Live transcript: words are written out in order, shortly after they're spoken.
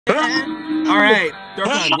All right,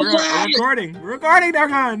 Darkon, we're recording. We're recording,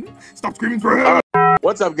 Darkon. Stop screaming, bro.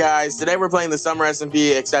 What's up, guys? Today we're playing the Summer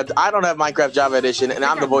SMP, except I don't have Minecraft Java Edition, and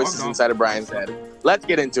I'm the voices inside of Brian's head. Let's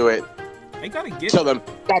get into it. I gotta get. Kill them.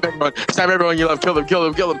 Stab everyone. Stab everyone you love. Kill them. Kill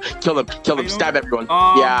them. Kill them. Kill them. Kill them. Stab everyone.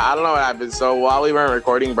 Yeah, I don't know what happened. So while we weren't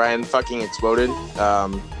recording, Brian fucking exploded. I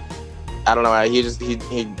don't know.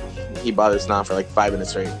 He bothered us not for like 5 minutes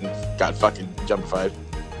straight and got fucking jumpified.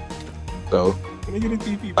 So.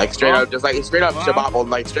 Like straight up, just like straight up shabab,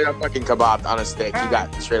 like straight up fucking kebab on a stick. You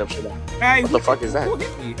got straight up shabab. Hey, what the fuck is that? Who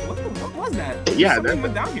hit me? What was that? Yeah, that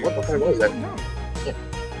went down here. What the fuck was that? Yeah.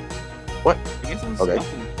 What? I guess it was okay.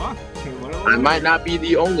 Fuck. I might not be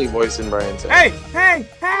the only voice in Brian's head. Hey! Hey!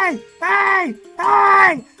 Hey! Hey!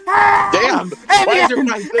 Hey! Hey! Damn!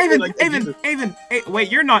 Avon!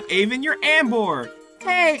 Wait, you're not Avon. You're Ambor.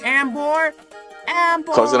 Hey, Ambor.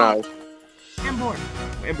 Ambor. Close enough. Ambor,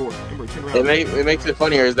 turn around. It makes it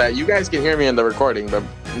funnier is that you guys can hear me in the recording, but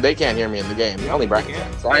they can't hear me in the game. Only Brian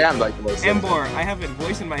can. So I am like the most. Ambor, I have a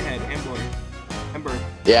voice in my head. Ambor.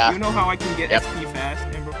 Yeah. You know how I can get SP fast,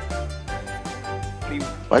 Ambor?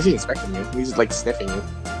 Why is he inspecting you? He's like sniffing you.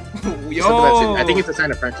 Yo. I think it's a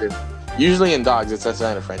sign of friendship. Usually in dogs, it's a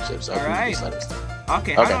sign of friendship. So alright.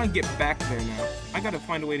 Okay, how do I get back there now? I gotta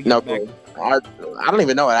find a way to get back. I don't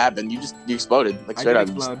even know what happened. You exploded. Like straight up.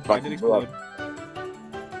 I did explode.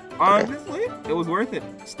 Honestly, it was worth it.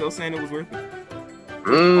 Still saying it was worth it.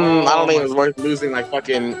 I don't think it was worth losing like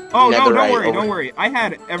fucking. Oh no, don't worry. I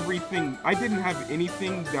had everything. I didn't have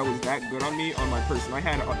anything that was that good on me on my person. I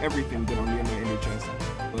had everything good on me in my inner chest.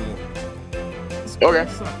 But okay.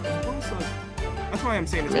 That's why I'm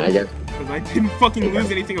saying it's I guess because I didn't fucking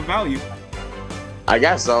lose anything of value. I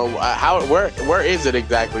guess so. Where is it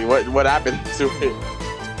exactly? What happened to it?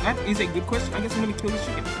 That is a good question. I guess I'm gonna kill this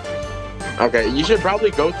chicken. Okay, you should probably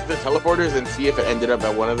go to the teleporters and see if it ended up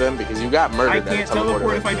at one of them because you got murdered. I can't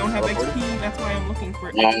teleport if I don't have XP. That's why I'm looking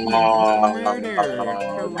for XP.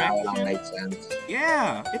 That makes sense.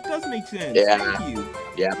 Yeah, it does make sense. Yeah. Thank you.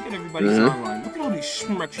 Yeah. Look at everybody's online. Look at all these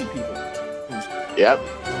schmucky people. Yep.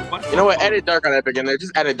 You know what? Edit Dark on Epic in there.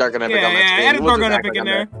 Just edit Dark on Epic on that screen. Edit Dark on Epic in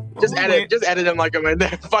there. Just edit him like I'm in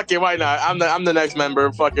there. Fuck it, why not? I'm the next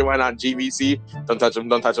member. Fuck it, why not? GVC. Don't touch him.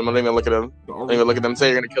 Don't touch him. Don't even look at him. Don't even look at them. Say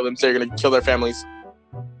you're gonna kill them. Say you're gonna kill their families.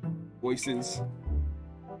 Voices.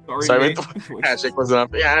 Sorry, handshake was enough.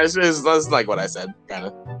 Yeah, that's like what I said.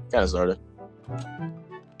 Kind of, sort of.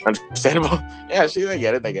 Understandable. Yeah, they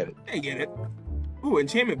get it. They get it. Ooh,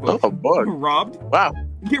 enchantment book. Oh, book. Robbed. Wow.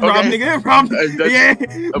 Get robbed, nigga. Get robbed. Yeah.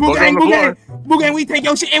 Boogang, we take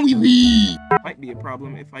your shit and we leave. Might be a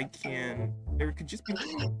problem if I can. There could just be.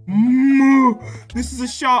 This is a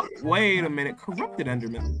shot. Wait a minute. Corrupted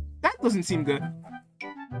Enderman. That doesn't seem good.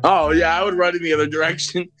 Oh, yeah. I would run in the other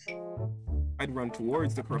direction. I'd run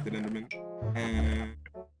towards the corrupted Enderman. And.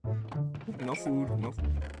 No food.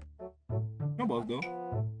 No balls, though.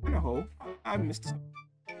 In a hole. I missed some.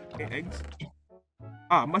 Okay, eggs.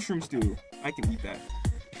 Mushroom stew. I can eat that.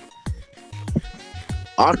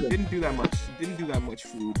 Awesome. Didn't do that much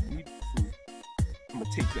food. Need food. I'm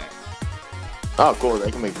gonna take that. Oh, cool.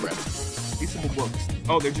 They can make bread. These are the books.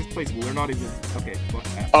 Oh, they're just placeable. They're not even. Okay. Fuck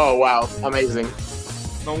that. Oh, wow. Amazing.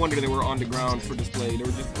 No wonder they were on the ground for display. They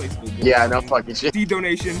were just placeable books. Yeah, no fucking shit. Seed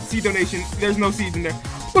donation. There's no seeds in there.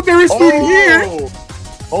 But there is food in here!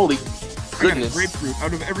 Holy goodness. Grapefruit.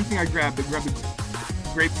 Out of everything I grabbed, I grabbed the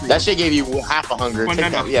grapefruit. That shit gave you half a hunger.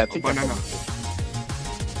 Banana. Take banana. That.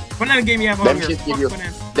 Banana gave me half a hunger.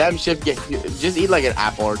 Them shit give you. Just eat like an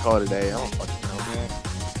apple or call it a day. I don't fucking know. Yeah.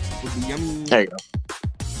 Would be yummy. There you go.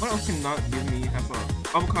 What else can not give me half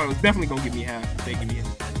a avocado? Is definitely gonna give me half. They give me a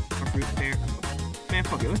fruit there. Man,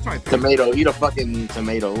 fuck it. Let's try a pear. Tomato. Eat a fucking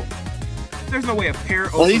tomato. There's no way a pear.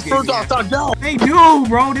 Well, these fruits all start down. They do,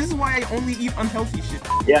 bro. This is why I only eat unhealthy shit.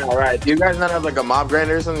 Yeah, right. Do you guys not have like a mob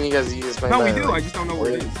grinder or something? You guys use? No, we do. I just don't know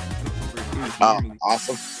where it is. Oh,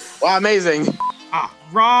 awesome. Well, amazing.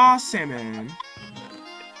 Raw salmon.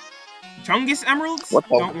 Chungus emeralds? What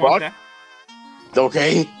the don't want that.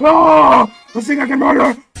 Okay. I think I can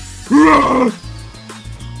murder.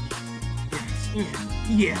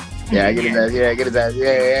 Yeah. Yeah, get his ass. Yeah, get his ass.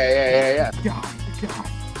 Yeah. God.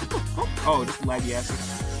 Oh, this laggy ass.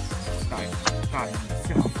 God.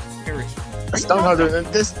 Perish. Stone hoe doing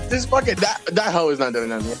this fucking that hoe is not doing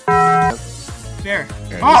nothing. There.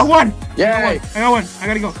 Oh, one! Yay! I got one. I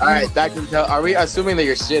gotta go. Alright, that can tell. Are we assuming that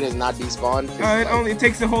your shit is not despawned? It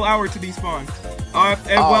takes a whole hour to despawn.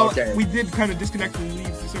 Okay. We did kind of disconnect and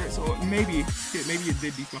leave, so maybe it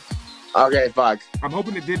did despawn. Okay, fuck. I'm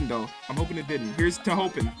hoping it didn't, though. Here's to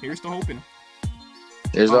hoping.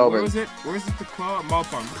 There's Where open. was it? Where is it? The claw? Mob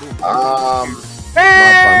farm.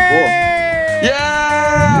 Hey!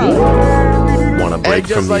 Yeah! Want to break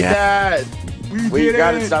just from like the that. We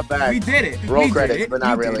got it. Stop back. We did it. Roll we credits, did it. but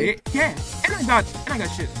not we really. Did it. Yeah. And I got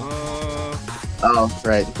shit. Oh,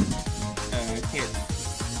 right. I can't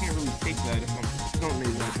really take that if I don't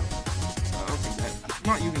need that. I'll take that. I'm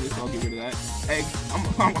not using this, so I'll get rid of that. Egg.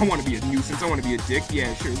 I want to be a nuisance. I want to be a dick.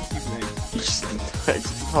 Yeah, sure. Let's use an egg.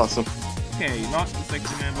 Awesome. Okay, not the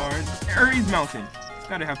sexy man bars. Aries Mountain. It's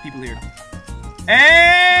gotta have people here.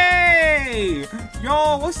 Hey!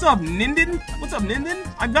 Yo, what's up, Ninden? What's up, Ninden?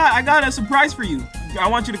 I got a surprise for you. I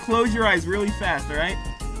want you to close your eyes really fast, alright?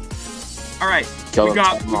 Alright. We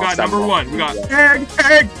got number one. We got egg.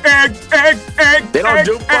 They don't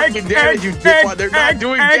do fucking damage, you dipwad. They're not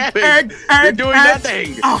doing damage. They're doing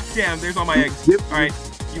nothing. Oh, damn, there's all my eggs. Alright,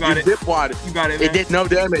 you got it. Dipwad. You got it, man. It did no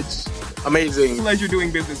damage. Amazing. Pleasure doing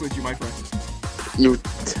business with you, my friend. You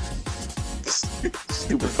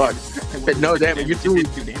stupid fuck. But no damage. You threw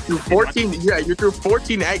 14. Yeah, you threw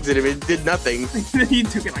 14 eggs at him. It did nothing. He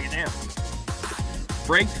took it like an amp.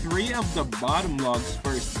 Break 3 of the bottom logs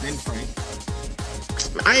first, then Frank.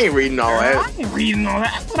 I ain't reading all that. I ain't reading all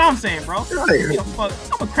that. That's what I'm saying, bro. I'm gonna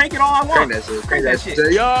crank it all I want. Crank that shit. Yo,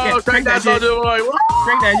 yeah, crank that Soldier Boy.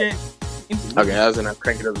 Crank that shit. Okay, that was enough.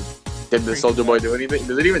 Crank it up. Did the Soldier Boy do anything?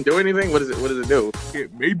 Does it even do anything? What does it do?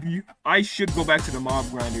 Maybe. I should go back to the mob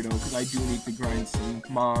grinder though, because I do need to grind some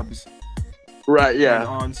mobs. Right, yeah. And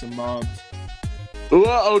on some mobs.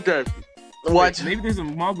 Well, okay. What? Wait, maybe there's a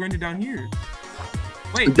mob grinder down here.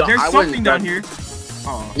 Wait, there's something down here.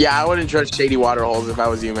 Oh. Yeah, I wouldn't trust shady water holes if I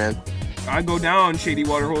was you, man. I go down shady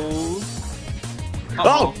water holes.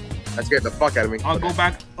 Oh! That scared the fuck out of me. I'll go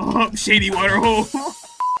back up shady water hole.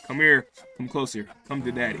 Come here. Come closer. Come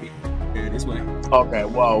to daddy. Yeah, this way. Okay,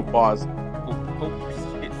 whoa, pause. Oh,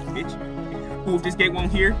 shit, bitch. Ooh, if this gate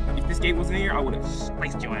wasn't here, if this gate wasn't here, I would have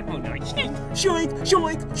sliced your ass. I would have been like, shoink, shoink,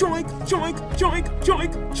 shoink, shoink, shoink, shoink,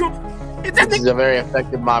 shoink. It's this is a very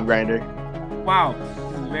effective mob grinder. Wow,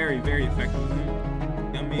 this is very, very effective.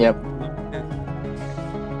 Yep.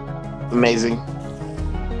 Amazing.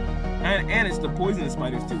 And it's the poisonous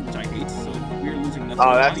spiders too, which I hate, so we're losing nothing.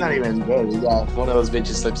 Oh, that's not even good. Yeah, if one of those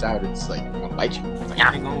bitches slips out, it's like, I'm gonna bite you. Like,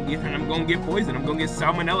 I'm gonna get poisoned. I'm gonna get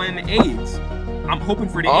salmonella and AIDS. I'm hoping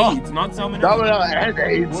for the AIDS, not salmonella. Salmonella and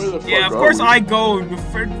AIDS? Yeah, of course I go. The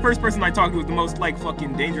first person I talk to is the most, like,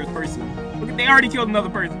 fucking dangerous person. Look, they already killed another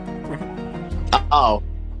person. Oh.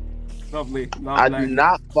 Lovely. I do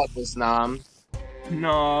not fuck with Snom.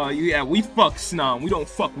 No, yeah, we fuck Snom. We don't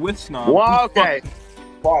fuck with Snom. Well, okay.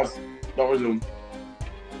 Pause. Don't resume.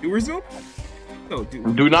 Do resume? No,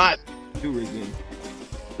 do not. Do resume.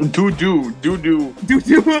 Do.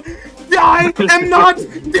 I am not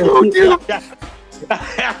do.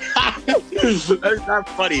 That's not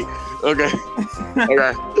funny. Okay.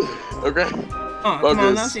 Come on,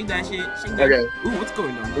 now shake that shit. Shake that. Okay. Ooh, what's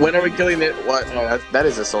going on? When are we killing it? What? Oh, that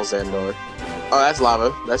is a soul sand door. Oh, that's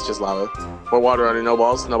lava. That's just lava. More water on it. No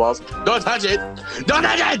balls. No balls. Don't touch it. Don't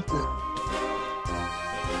touch it.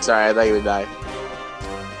 Sorry, I thought you would die.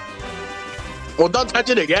 Well, don't touch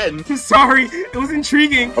it again. Sorry, it was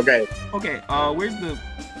intriguing. Okay. Okay. Where's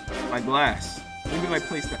my glass? Where did I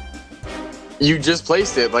place that? You just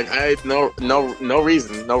placed it. Like no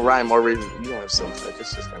reason, no rhyme or reason. You don't have silk touch.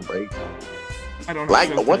 It's just gonna break. I don't have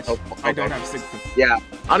silk what touch. the fuck? I don't have silk touch. Yeah,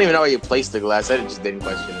 I don't even know where you placed the glass. I just didn't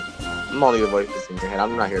question it. I'm only the voice that's in your head.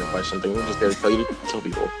 I'm not here to question things. I'm just here to tell you to kill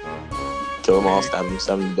people. Kill them all, stab them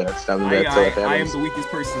to death, kill their families. I am the weakest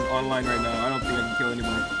person online right now. I don't think I can kill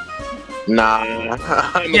anyone. Nah.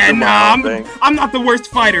 I'm not the worst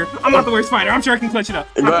fighter. I'm sure I can clutch it up.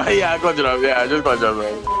 Yeah, clutch it up. Yeah, just clutch it up,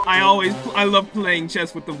 man. I love playing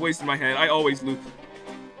chess with the voice in my head. I always lose.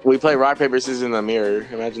 We play rock, paper, scissors in the mirror.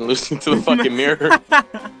 Imagine losing to the fucking mirror.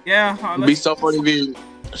 Yeah. It'd be so funny.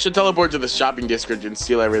 I should teleport to the shopping district and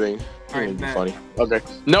steal everything. It'd be funny. Okay.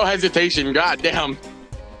 No hesitation. God damn.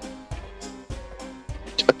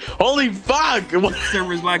 Holy fuck!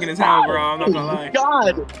 Server's lagging as hell, bro. I'm not gonna lie.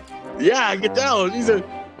 God. Yeah, I can tell. He's a.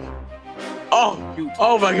 Oh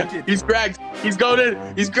my god. He's cracked. He's going in.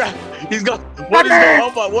 He's cracked. He's going. What is going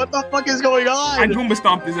on? What the fuck is going on? I Goomba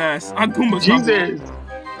stomped his ass. Jesus.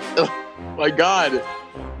 Oh my god.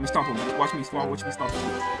 Let me stomp him. Watch me stomp him.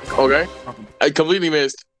 Okay. I completely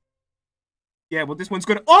missed. Yeah, but this one's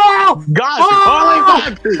good. Oh! God!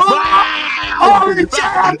 Oh! Holy fuck! Holy shit!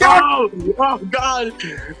 Oh god!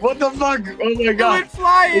 What the fuck? Oh my god! I went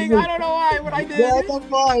flying! I don't know why. What I did? What the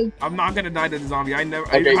fuck? I'm not gonna die to the zombie. I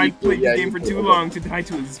played the game for too long to die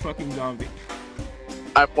to this fucking zombie.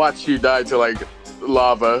 I've watched you die to like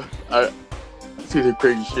lava. These are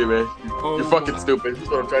crazy shit, man. You're fucking stupid. That's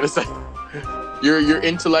what I'm trying to say. You're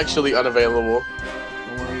intellectually unavailable.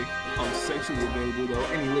 Don't worry, I'm sexually available though.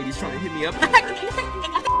 Any ladies trying to hit me up?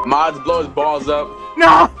 Mods blow his balls up.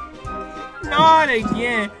 No! Not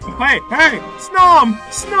again. Hey, Snom!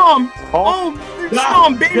 Oh,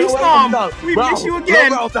 Snom, baby Snom! We miss you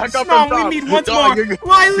again. Snom, we need once more.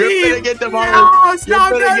 Why leave? You're gonna get demolished. No,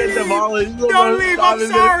 stop, Don't leave. Don't leave. I'm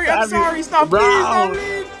sorry. Stop, please, don't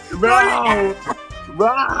leave.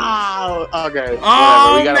 Bro. Okay.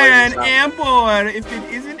 Oh man, Amber. If it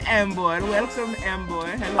isn't Amber, welcome Amber.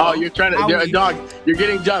 Hello. Oh, you're trying to, dog. You're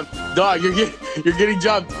getting jumped, dog. You're getting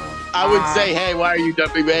jumped. I would say, hey, why are you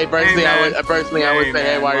jumping me? Personally, I would say,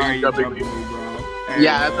 hey, why are you jumping me?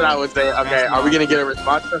 Yeah, that's what I would say. Okay, are we gonna get a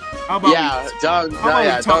response? Yeah, don't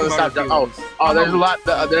stop jumping. Oh, there's a lot.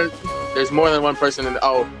 There's more than one person in the.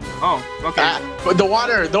 Oh, okay. But the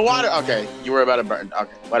water. Okay, you were about to burn.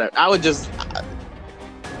 Okay, whatever. I would just.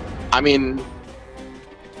 I mean.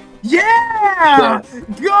 Yeah!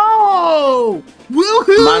 Go!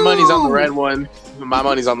 Woohoo! My money's on the red one. My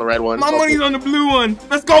money's on the red one. My money's on the blue one.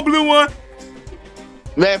 Let's go, blue one.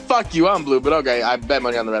 Man, fuck you. I'm blue, but okay. I bet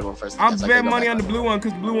money on the red one first. I bet money on the blue one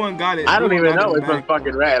because the blue one got it. I don't even know if it's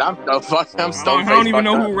fucking red. I'm so fucking. I'm I don't even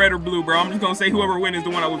know who red or blue, bro. I'm just gonna say whoever wins is the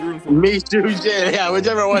one I was rooting for. Me too, shit. Yeah,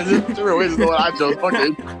 whichever wins is the one I chose.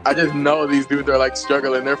 Fucking. I just know these dudes are like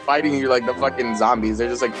struggling. They're fighting you like the fucking zombies. They're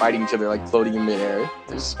just like fighting each other, like floating in midair.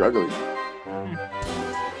 They're just struggling.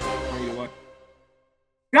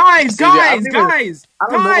 Guys,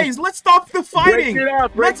 let's stop the fighting.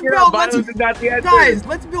 Let's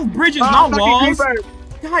build bridges, not walls.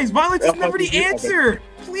 Guys, violence is never the answer.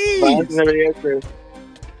 Please.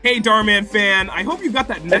 Hey, Darman fan, I hope you got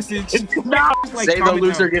that message. Say the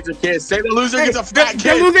loser gets a kiss. Say the loser gets a fat kiss.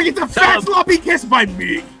 The loser gets a fat sloppy kiss by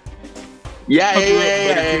me. Yeah.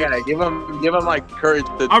 Give him like courage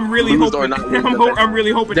to I'm really lose hoping, or not lose. I'm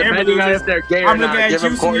really hoping Amber loses. If they're gay or not, give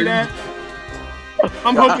him courage.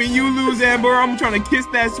 I'm hoping you lose, Amber. I'm trying to kiss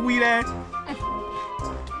that sweet ass.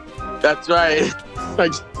 That's right.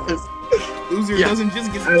 Loser doesn't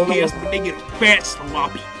just get a kiss, but they get a fat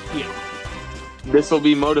sloppy kiss. This will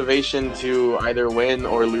be motivation to either win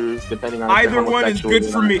or lose, depending on either one is good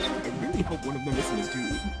for me. I really hope one of them isn't a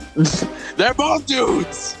dude. They're both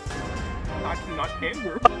dudes. Not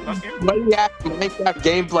Amber. Not Amber. But you have to make that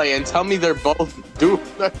gameplay and tell me they're both dudes.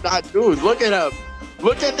 They're not dudes. Look at them.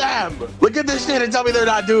 Look at them! Look at this shit and tell me they're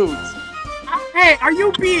not dudes! Hey, are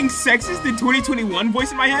you being sexist in 2021 voice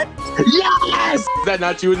in my head? Yes! Is that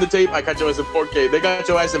not you in the tape? I got your ass in 4K. They got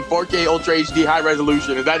your ass in 4K Ultra HD high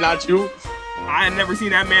resolution. Is that not you? I had never seen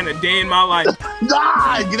that man a day in my life.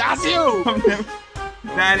 Nah, that's you!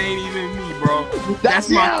 That ain't even me, bro. That's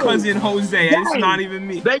my cousin Jose. It's not even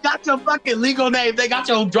me. They got your fucking legal name. They got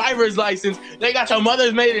your driver's license. They got your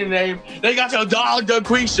mother's maiden name. They got your dog,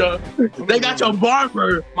 Daquisha. They got your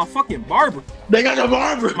barber. My fucking barber. They got your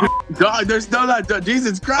barber. God, they're still not done.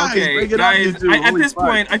 Jesus Christ. Okay, guys, at this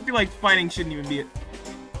point, I feel like fighting shouldn't even be it.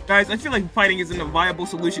 Guys, I feel like fighting isn't a viable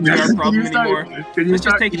solution to our problem anymore. Let's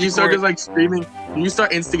just take it to court. Can you start just like screaming? Can you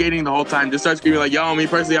start instigating the whole time? Just start screaming like, yo, me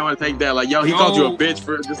personally, I want to take that. Like, yo, he called you a bitch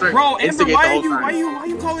for just start instigate the whole time. Why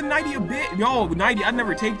you calling Nighty a bitch? Yo, Nighty, I'd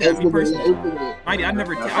never take that. Me personally, Nighty, I'd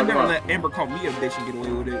never let Amber call me a bitch and get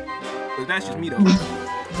away with it. Cause that's just me though.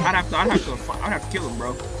 I'd have to kill him,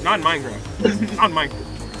 bro. Not in Minecraft. Not in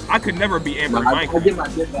Minecraft. I could never be Amber in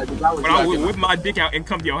Minecraft. But I would whip my dick out and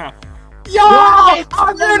come to your house. Yo! I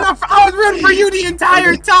was rooting for you the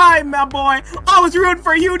entire time, my boy. I was rooting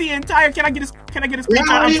for you the entire. Can I get a screenshot?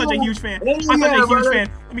 I'm such a huge fan. I'm such a huge fan.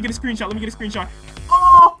 Let me get a screenshot.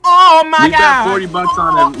 Oh my God! That 40 bucks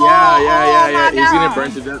on him. Yeah. He's gonna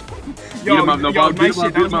burn to death. Beat him up, no problem. Beat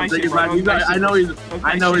him up. Take it back. I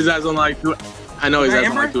know his ass on like 2. I know his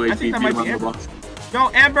ass on like 2 HP. Beat him up, no problem. Yo,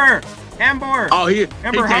 Amber. Oh,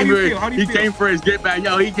 Amber, how do you feel? He came for his get back.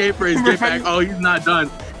 Yo, he came for his get back. Oh, he's not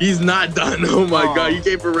done. He's not done. Oh my God, he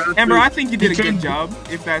came for round 3. Amber, I think you did a good job.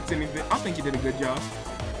 If that's anything, I think you did a good job.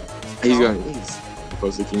 He's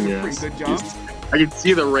supposed to king your ass. Pretty good job. I can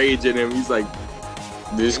see the rage in him. He's like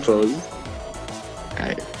this close.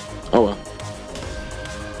 Alright. Oh well.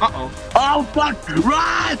 Oh fuck!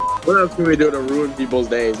 Run! What else can we do to ruin people's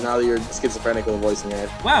days now that you're schizophrenic with a voice in your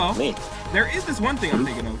head? Well, there is this one thing I'm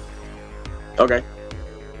thinking of. Okay.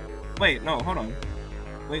 Wait, no, hold on.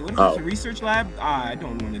 Wait, what is this, a research lab? I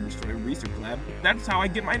don't want to destroy a research lab. That's how I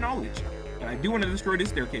get my knowledge. But I do want to destroy this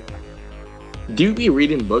staircase. Do you be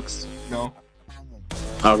reading books? No.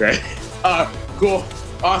 Okay. Cool.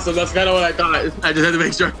 Awesome, that's kind of what I thought. I just had to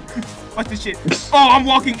make sure. What's this shit? Oh, I'm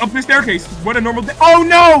walking up the staircase. What a normal day. Oh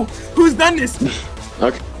no! Who's done this?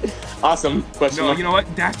 Okay. Awesome. Question No, mark. you know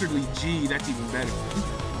what? Dastardly G. That's even better.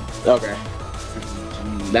 Okay.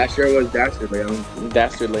 That sure was dastardly. I'm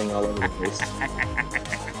dastardling all over the place.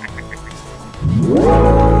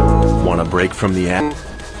 Want a break from the app?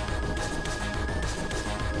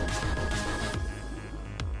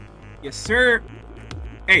 Yes, sir.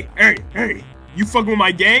 Hey, hey, hey. You fucking with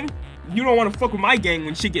my gang? You don't want to fuck with my gang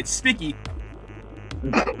when shit gets sticky.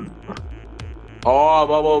 Oh,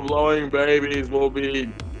 bubble blowing babies will be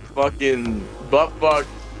fucking butt fucked.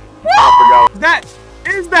 I forgot.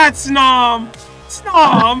 Is that Snom?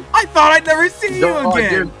 Snom? I thought I'd never see you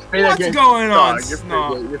again. What's going on,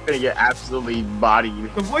 Snom? You're gonna get absolutely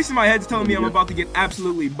bodied. The voice in my head's telling me I'm about to get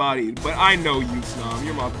absolutely bodied, but I know you, Snom.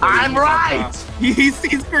 You're my buddy. I'm right! He's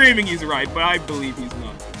screaming he's right, but I believe he's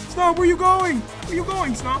not. Snom, where you going? Where you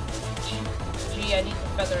going, Snom? Gee, I need the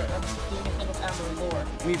feather. I'm doing a thing with Amber lore.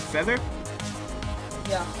 You need feather?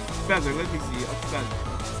 Yeah. Feather, let me see. A feather.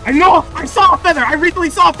 I know! I saw a feather! I recently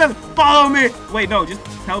saw a feather! Follow me! Wait, no, just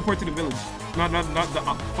teleport to the village. Not the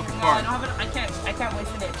fucking farm. No, I can't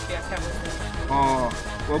waste an HP. I can't waste an HP. Oh,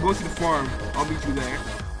 well, go to the farm. I'll meet you there.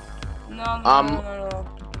 No.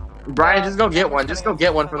 Brian, just go get one. Just go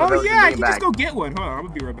get one for the village. Oh, yeah, you just go get one. Hold on, I'm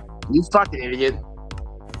gonna be right back. You fucking idiot.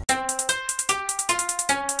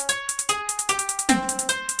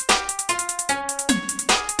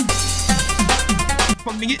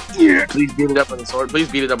 Yeah. Please beat it up with a sword. Please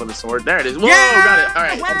beat it up with a sword. There it is. Whoa, Yeah! got it. All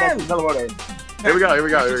right. Wow! Teleporter. Here we go.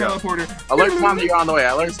 Teleporter. Alert Tom that you're on the way.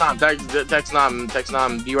 Alert Tom. Text Nom.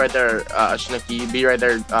 Be right there, Shnooky. Be right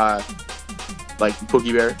there, like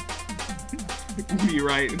Pookie Bear. Be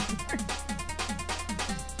right.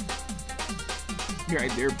 You're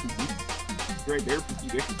right there, Pookie. You're right there, Pookie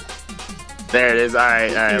Bear. There it is. All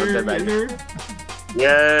right. Let's head back.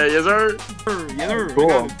 Yeah, yes sir. Yes, sir.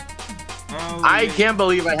 Cool. I yeah. can't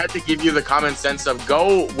believe I had to give you the common sense of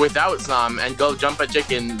go without Snom and go jump a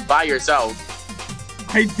chicken by yourself.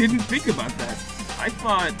 I didn't think about that. I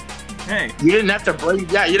thought, hey. You didn't have to bring, you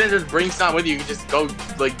didn't just bring Snom with you. You could just go,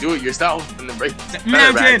 like, do it yourself and then bring the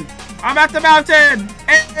mountain. I'm at the mountain.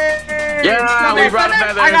 Hey, yeah, we brought a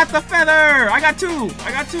feather. I got the feather. I got two.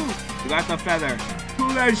 You got the feather.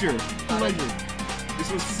 Pleasure.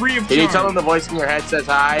 This was free of charge. Can you tell them the voice in your head says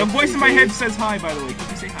hi? The voice in my head says hi, by the way. Can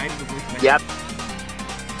you say hi to the voice in my head? Yep.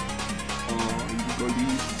 Oh, you go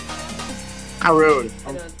leave. How rude.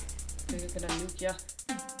 Gonna nuke ya.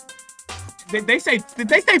 Did they say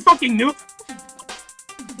fucking nuke?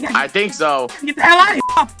 I think so. Get the hell out of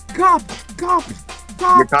here! Cop!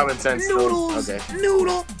 Your common sense. Noodles! Okay.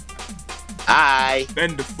 Noodle! Hi.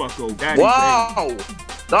 Bend the fuck over. Whoa!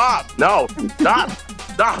 Stop! No! Stop!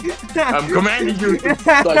 Stop! I'm commanding you to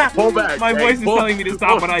like, pull back. My voice is telling me to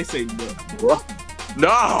stop, but I say no.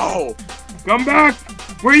 No! Come back!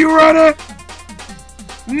 Where you running?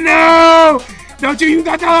 No! Don't you use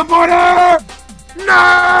that teleporter! No!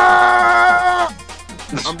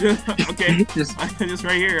 I'm just okay. I'm just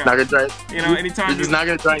right here. Not gonna try. You know, anytime. You're just not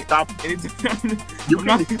gonna try and stop. Anytime.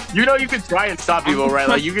 You know, you can try and stop people, right?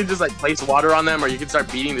 Like you can just like place water on them, or you can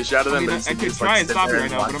start beating the shit out of them. I could try and stop you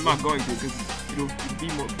right now, but I'm not going to because it'll be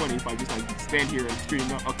more funny if I just like stand here and scream.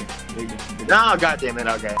 No, okay, there you go. No, goddamn it.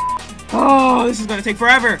 Okay. Oh, this is gonna take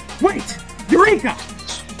forever. Wait, Eureka!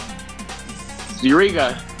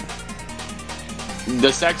 Eureka.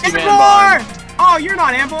 The sexy Ambor! man barn. Oh, you're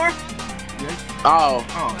not Ambor. Oh.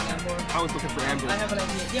 I was looking for Ambor. I have an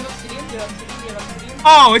idea. Do you have obsidian?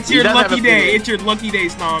 Oh, it's your lucky day. It's your lucky day,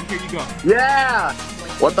 Snom. Here you go. Yeah.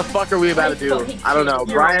 What the fuck are we about to do? I don't know.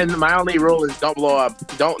 Brian, my only rule is don't blow up.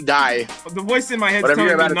 Don't die. The voice in my head is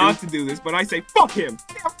telling me not to do this, but I say, fuck him.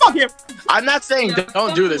 Yeah, fuck him. I'm not saying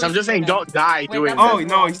don't do this. I'm just saying don't die doing this. Oh,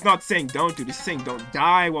 no, he's not saying don't do this. He's saying don't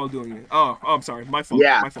die while doing it. Oh, I'm sorry. My fault.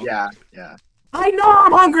 Yeah, my fault. yeah. I know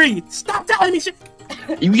I'm hungry. Stop telling me shit.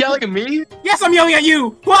 You yelling at me? Yes, I'm yelling at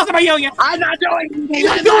you. Who else am I yelling at? I'm not doing anything.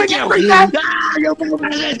 You're doing everything.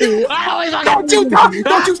 Don't you talk.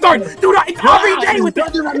 Don't you start. Do that every day with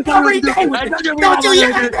it. Every day with it. Don't you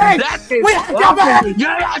yell at me. Wait, come back.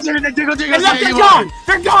 They're gone.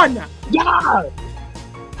 They're gone now.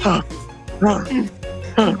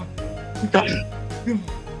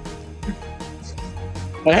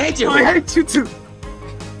 I hate you. I hate you too.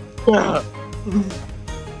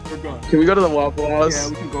 Can we go to the Waffle House? Yeah,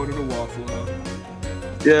 we can go to the Waffle House.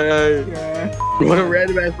 Yeah. What a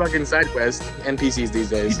random ass fucking side quest. NPCs these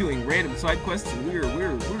days. He's doing random side quests, and we're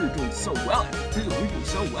doing so well at it, too. We're doing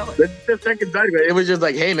so well at it. That's the second side quest. It was just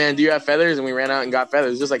like, hey man, do you have feathers? And we ran out and got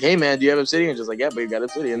feathers. Just like, hey man, do you have obsidian? Just like, yeah, but you got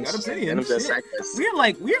obsidian. Got obsidian. And side quest.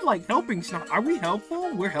 We're like helping. Are we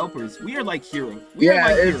helpful? We're helpers. We are like heroes.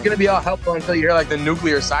 It's gonna be all helpful until you hear like the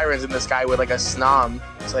nuclear sirens in the sky with like a snom.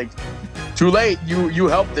 It's like, too late. You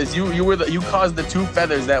helped us. You caused the 2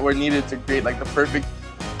 feathers that were needed to create like the perfect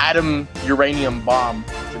atom uranium bomb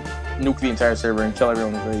to nuke the entire server and kill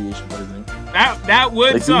everyone with radiation poisoning. That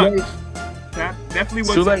would like, suck. That definitely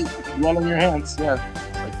would suck. Too late. Blood on your hands. Yeah.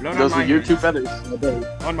 Like, those were your 2 feathers.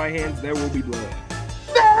 On my hands, there will be blood.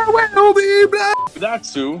 There will be blood.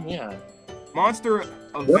 That's too. Yeah. Monster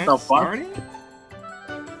event what the fuck? starting?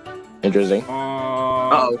 Interesting.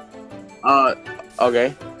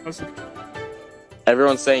 Okay.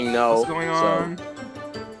 Everyone's saying no. What's going on? So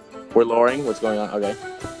we're lowering. What's going on? Okay.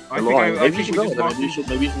 Maybe you should go with it.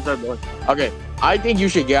 Maybe you should start lowering. Okay. I think you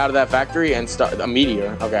should get out of that factory and start a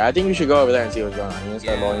meteor. Okay. I think you should go over there and see what's going on. You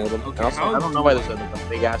start lowering with them. Okay, also, I don't know why there's a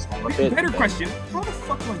big ass pit. Better question. How the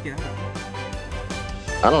fuck do I get out of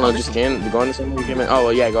I don't know. Just go into somewhere you came in. Oh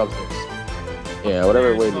well, yeah. Go upstairs. Yeah.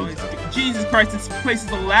 Whatever way. Jesus Christ! This place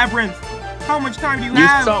is a labyrinth. How much time do you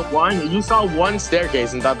have? You saw one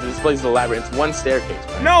staircase and thought that this place is a labyrinth. It's one staircase.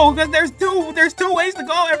 Right? No, because there's two ways to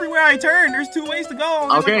go everywhere I turn. There's 2 ways to go.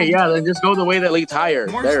 Okay, yeah, then just go the way that leads higher.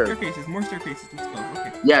 More staircases. Let's go.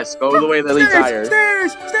 Okay. Yes, go the way that leads higher.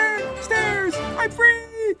 Stairs. I'm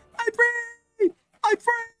free.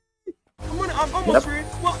 I'm almost free.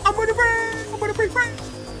 Well, I'm gonna free.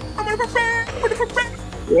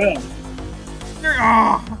 Yeah.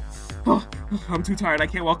 Oh, I'm too tired. I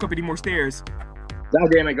can't walk up any more stairs. God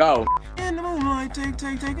damn it, go. In the moonlight,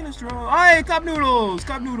 taking a stroll. Hey, Cup Noodles.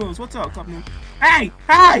 What's up, Cup Noodles? Hey!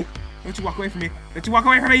 Don't you walk away from me. You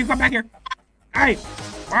come back here. Hey,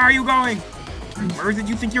 where are you going? Where did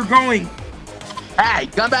you think you're going? Hey,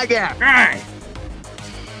 come back here. Hey!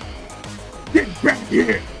 Get back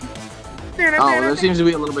here. Oh, there seems to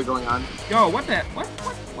be a little bit going on. Yo, what the? What?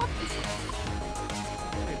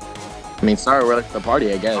 I mean, sorry, we're at the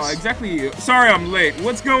party, I guess. Oh, exactly. Sorry I'm late.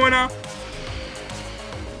 What's going on?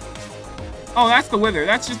 Oh, that's the wither.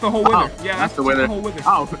 That's just the whole wither. Oh, yeah, that's the wither. Oh,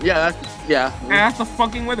 yeah, that's the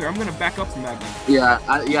fucking wither. I'm gonna back up from that guy. Yeah,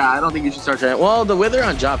 I don't think you should start trying. Well, the wither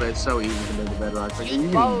on Java is so easy to build the bedrock. Like, you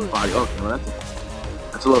can body. Okay, well,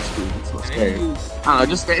 that's a little scary. It's a little scary. I don't know,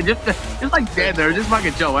 just like stand there. Just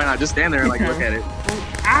fucking chill. Why not? Just stand there and like look at it.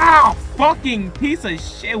 Ow! Fucking piece of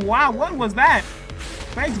shit. Wow, what was that?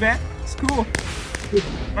 Thanks, man. It's cool.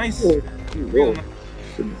 Nice. Real nice.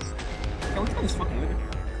 Yeah, what's this fucking wither?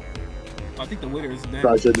 I think the wither is dead.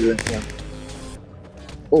 Probably should do it, yeah.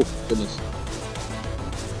 Oh, goodness.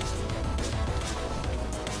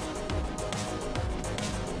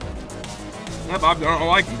 Yep, I don't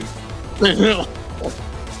like him.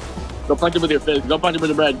 Go punch him with your fist. Go punch him with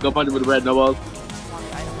the bread. No balls.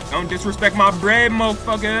 Don't disrespect my bread,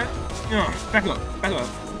 motherfucker. Yeah, back up.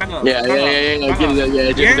 Yeah.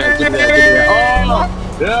 Get it. Oh,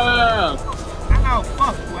 yeah. Ow,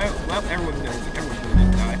 fuck. Well, everyone's gonna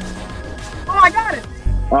die. Oh, I got it.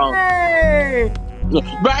 Oh. Hey.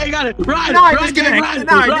 Brian got it. Run.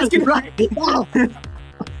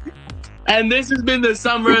 And this has been the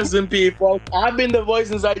Summer SMP, folks. I've been the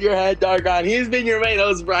voice inside your head, Dargon. He's been your main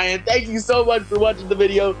host, Brian. Thank you so much for watching the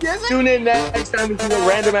video. Yes, tune in next time to see what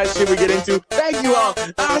random ass shit we get into. Thank you all.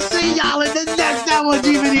 I'll see y'all in the next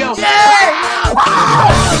MLG video.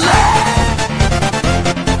 Yeah!